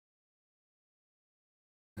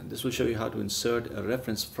this will show you how to insert a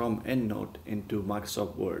reference from Endnote into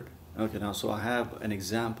Microsoft Word. Okay, now so I have an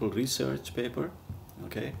example research paper,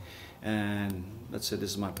 okay, and let's say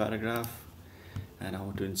this is my paragraph and I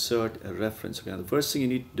want to insert a reference. Okay, now the first thing you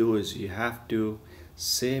need to do is you have to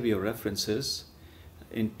save your references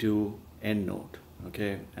into Endnote,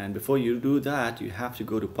 okay, and before you do that you have to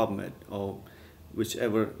go to PubMed or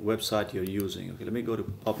whichever website you're using. Okay, let me go to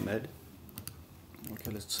PubMed.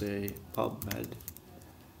 Okay, let's say PubMed.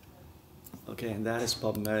 Okay, and that is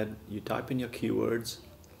PubMed. You type in your keywords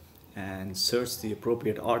and search the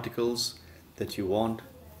appropriate articles that you want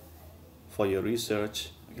for your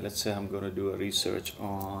research. Okay, let's say I'm going to do a research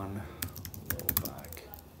on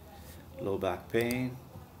low back pain.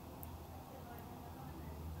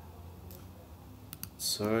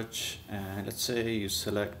 Search, and let's say you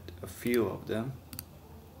select a few of them.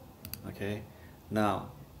 Okay,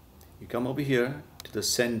 now you come over here to the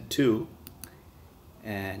send to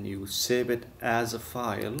and you save it as a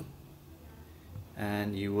file,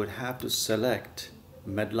 and you would have to select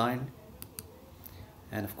Medline,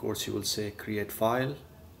 and of course you will say create file.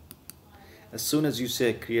 As soon as you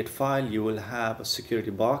say create file, you will have a security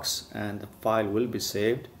box and the file will be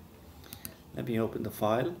saved. Let me open the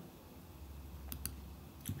file.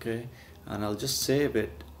 Okay, and I'll just save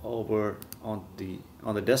it over on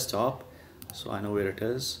the desktop so I know where it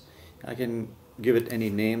is. I can give it any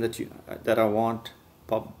name that I want.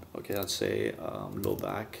 Okay, I'll say low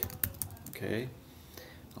back. Okay,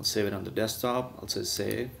 I'll save it on the desktop. I'll say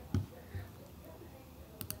save.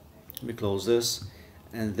 Let me close this,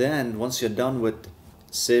 and then once you're done with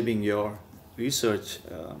saving your research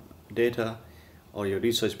data or your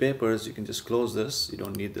research papers, you can just close this. You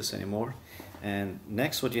don't need this anymore. And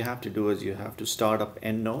next what you have to do is you have to start up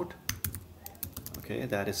Endnote. Okay,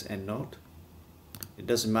 that is Endnote. It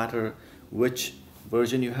doesn't matter which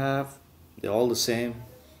version you have, they're all the same,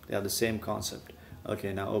 they have the same concept.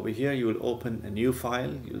 Okay, now over here you will open a new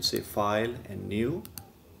file. You'll say file and new.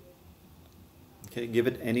 Okay, give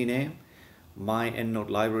it any name. My Endnote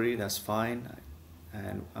library, that's fine,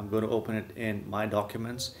 and I'm going to open it in my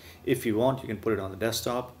documents. If you want, you can put it on the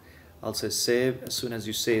desktop. I'll say save. As soon as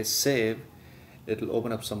you say save, it'll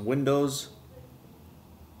open up some windows.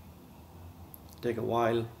 Take a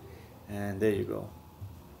while, and there you go.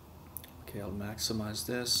 Okay, I'll maximize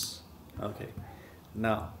this. Okay,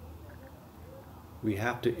 now we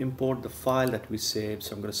have to import the file that we saved.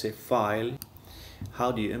 So I'm going to say file.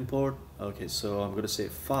 How do you import? Okay, so I'm going to say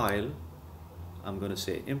file. I'm going to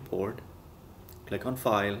say import. Click on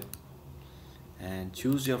file and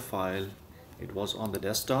choose your file. It was on the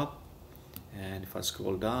desktop, and if I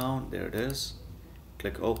scroll down, there it is.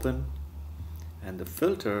 Click open, and the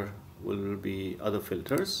filter will be other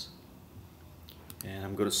filters, and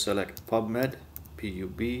I'm going to select PubMed,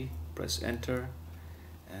 PUB, press enter,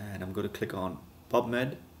 and I'm going to click on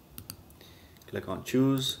PubMed, click on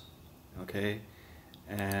choose. Okay,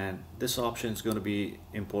 and this option is going to be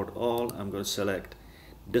import all. I'm going to select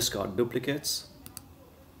discard duplicates,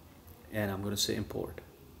 and I'm going to say import.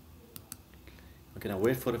 Okay, now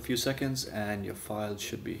wait for a few seconds and your file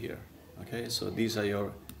should be here. Okay, so these are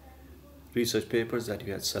your research papers that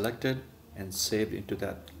you had selected and saved into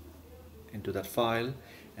that file,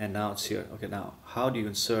 and now it's here. Okay, now how do you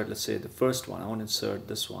insert, let's say the first one, I want to insert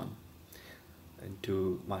this one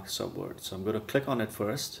into Microsoft Word. So I'm going to click on it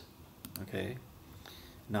first. Okay,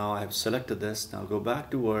 now I have selected this. Now go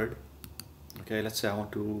back to Word. Okay, let's say I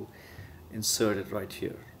want to insert it right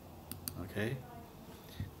here. Okay,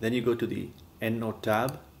 then you go to the Endnote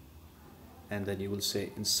tab, and then you will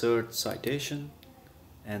say insert citation,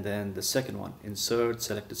 and then the second one, insert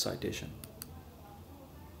selected citation,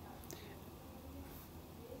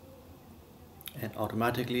 and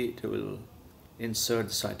automatically it will insert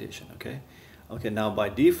the citation. Okay, now by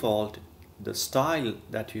default the style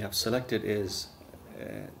that you have selected is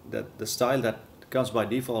the style that comes by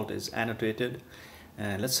default is annotated,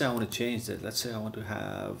 and let's say I want to change that. Let's say I want to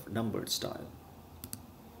have numbered style.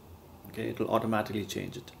 Okay, it will automatically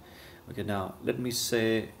change it. Okay, now let me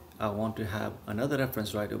say I want to have another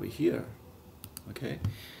reference right over here. Okay,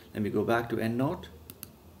 let me go back to Endnote.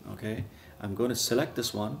 Okay, I'm going to select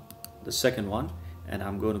this one, the second one, and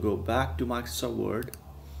I'm going to go back to Microsoft Word,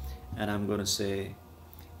 and I'm going to say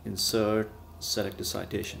insert selected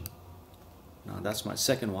citation. Now that's my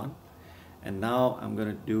second one, and now I'm going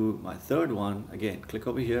to do my third one. Again, click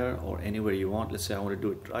over here or anywhere you want. Let's say I want to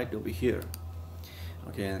do it right over here.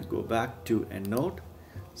 Okay, and go back to Endnote,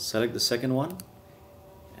 select the second one,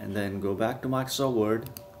 and then go back to Microsoft Word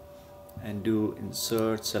and do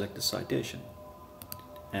insert selected citation.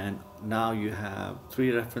 And now you have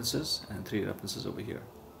 3 references and 3 references over here,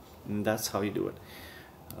 and that's how you do it.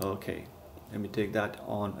 Okay, let me take that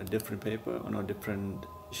on a different paper, on a different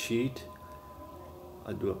sheet.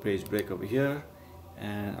 I'll do a page break over here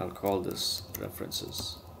and I'll call this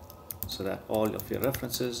references, so that all of your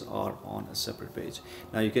references are on a separate page.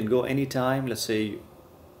 Now you can go anytime, let's say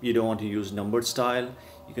you don't want to use numbered style,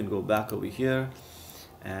 you can go back over here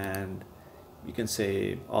and you can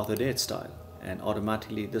say author date style, and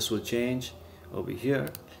automatically this will change over here,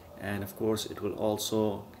 and of course it will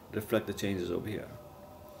also reflect the changes over here.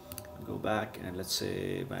 Go back and let's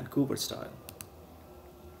say Vancouver style.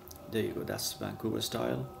 There you go, that's Vancouver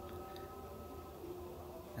style,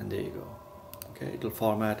 and there you go. Okay, it will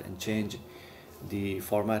format and change the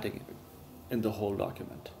formatting in the whole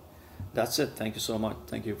document. That's it. Thank you so much.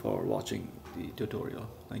 Thank you for watching the tutorial.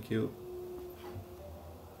 Thank you.